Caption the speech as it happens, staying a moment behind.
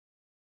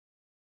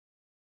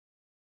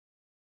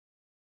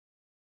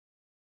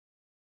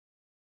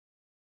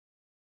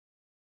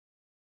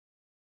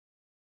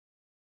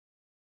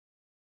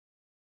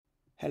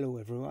Hello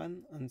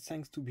everyone, and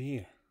thanks to be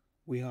here.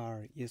 We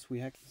are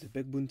YesWeHack, the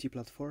bug bounty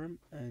platform,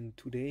 and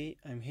today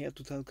I'm here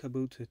to talk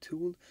about a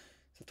tool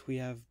that we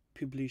have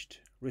published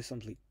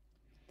recently.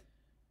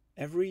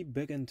 Every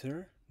bug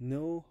hunter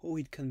knows how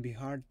it can be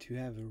hard to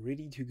have a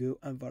ready-to-go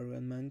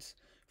environment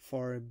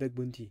for a bug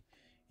bounty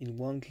in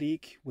one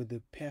click with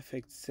the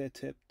perfect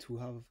setup to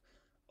have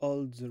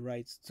all the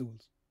right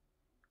tools.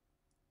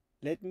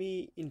 Let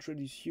me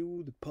introduce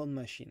you the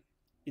PwnMachine.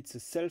 It's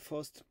a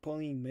self-host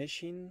pwning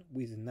machine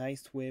with a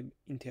nice web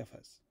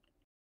interface.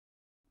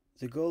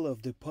 The goal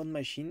of the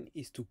PwnMachine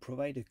is to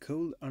provide a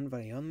cool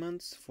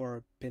environment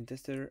for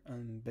pentester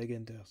and bug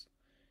hunters.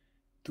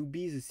 To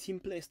be the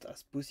simplest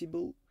as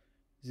possible,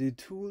 the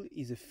tool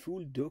is a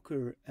full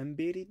Docker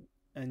embedded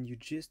and you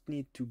just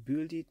need to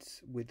build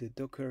it with the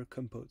Docker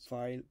compose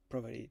file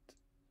provided.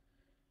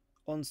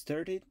 Once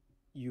started,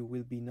 you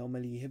will be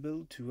normally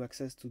able to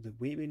access to the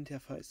web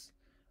interface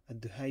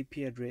at the IP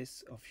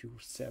address of your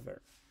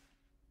server.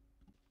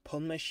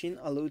 PwnMachine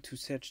allows to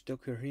search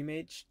Docker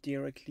image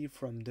directly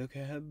from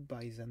Docker Hub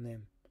by the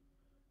name.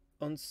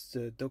 Once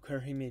the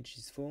Docker image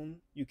is found,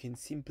 you can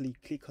simply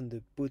click on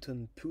the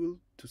button Pull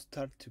to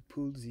start to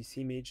pull this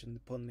image on the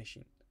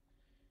PwnMachine.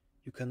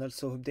 You can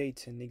also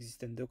update an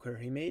existing Docker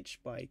image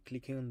by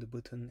clicking on the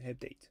button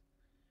Update.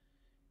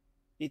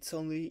 It's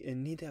only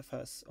an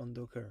interface on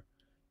Docker.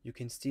 You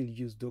can still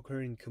use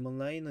Docker in command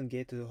line and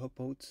get a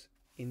hop-out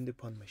in the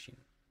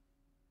PwnMachine.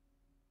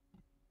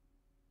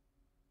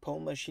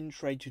 PwnMachine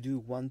tries to do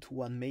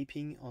one-to-one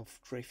mapping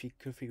of traffic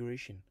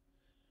configuration.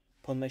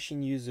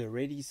 PwnMachine uses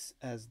Redis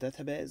as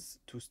database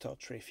to store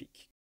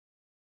traffic.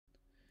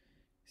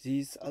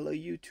 This allows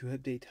you to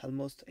update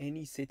almost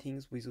any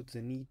settings without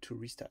the need to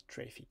restart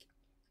traffic.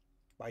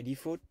 By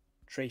default,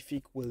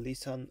 traffic will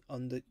listen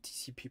on the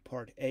TCP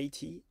port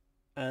 80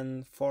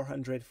 and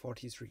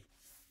 443.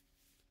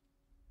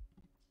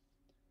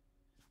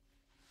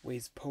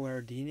 With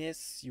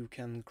PowerDNS, you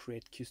can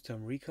create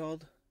custom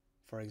record,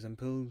 for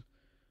example,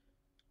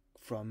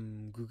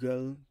 from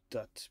google.bi.tk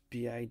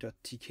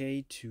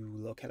to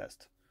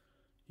localhost.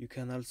 You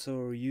can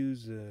also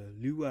use a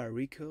Lua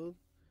record,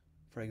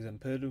 for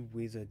example,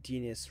 with a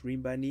DNS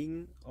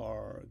rebinding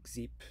or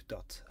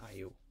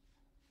zip.io.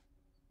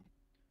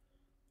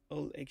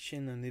 All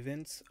actions and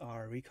events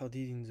are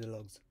recorded in the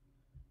logs.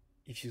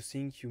 If you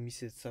think you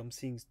missed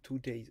something 2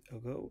 days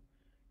ago,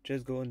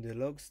 just go on the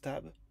Logs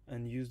tab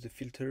and use the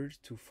filters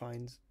to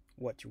find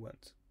what you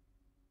want.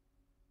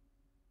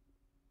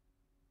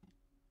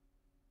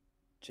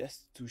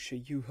 Just to show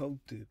you how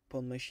the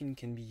PwnMachine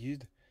can be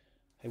used,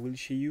 I will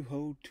show you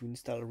how to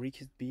install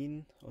request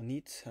bin on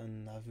it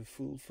and have a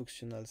full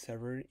functional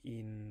server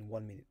in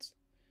 1 minute.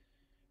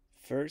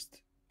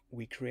 First,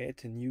 we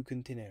create a new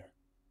container.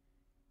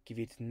 Give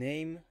it a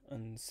name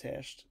and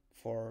search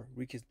for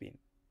request bin.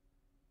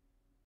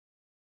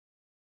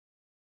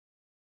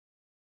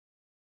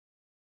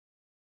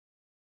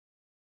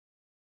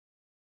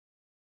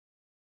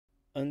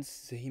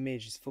 Once the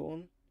image is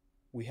found,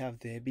 we have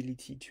the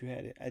ability to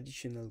add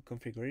additional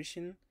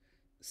configuration,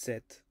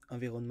 set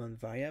environment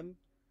variable,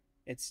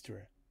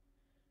 etc.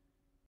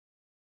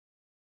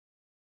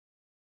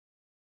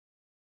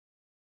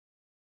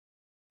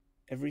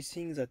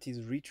 Everything that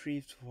is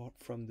retrieved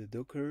from the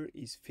Docker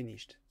is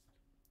finished,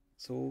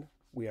 so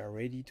we are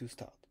ready to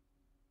start.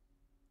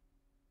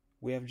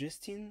 We have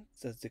just seen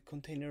that the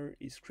container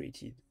is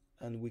created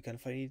and we can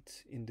find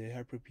it in the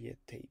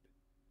appropriate tab.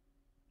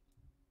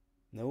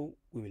 Now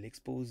we will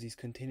expose this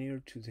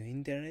container to the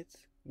internet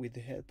with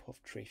the help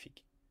of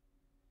traffic.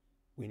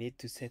 We need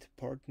to set a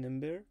port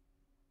number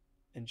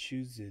and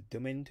choose the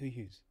domain to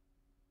use.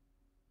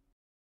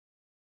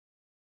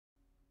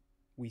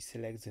 We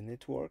select the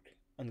network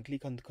and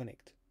click on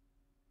Connect.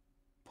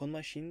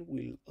 PwnMachine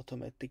will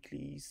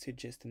automatically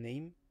suggest a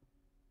name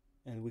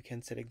and we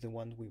can select the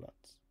one we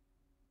want.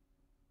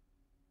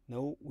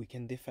 Now we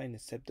can define a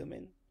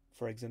subdomain,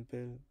 for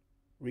example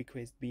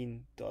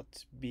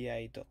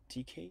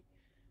requestbin.bi.tk,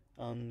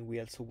 and we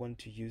also want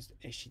to use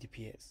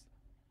HTTPS.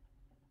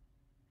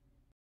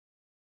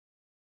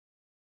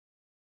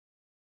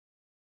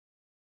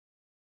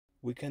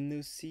 We can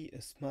now see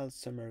a small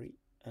summary,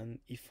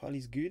 and if all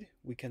is good,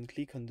 we can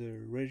click on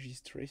the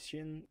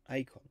registration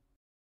icon.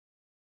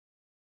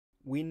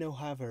 We now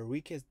have a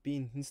request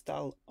bin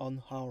installed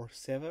on our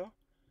server,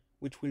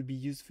 which will be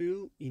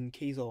useful in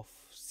case of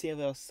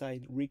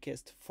server-side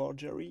request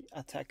forgery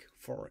attack,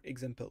 for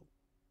example.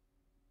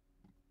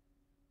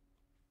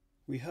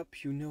 We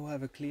hope you now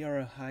have a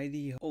clearer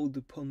idea how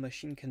the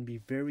PwnMachine can be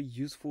very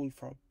useful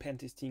for pen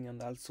testing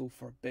and also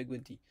for bug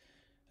bounty,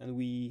 and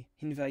we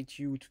invite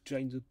you to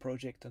join the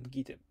project on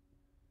GitHub.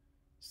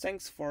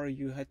 Thanks for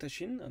your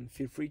attention and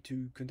feel free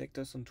to contact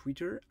us on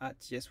Twitter at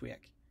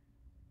YesWeHack.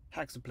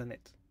 Hack the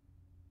planet.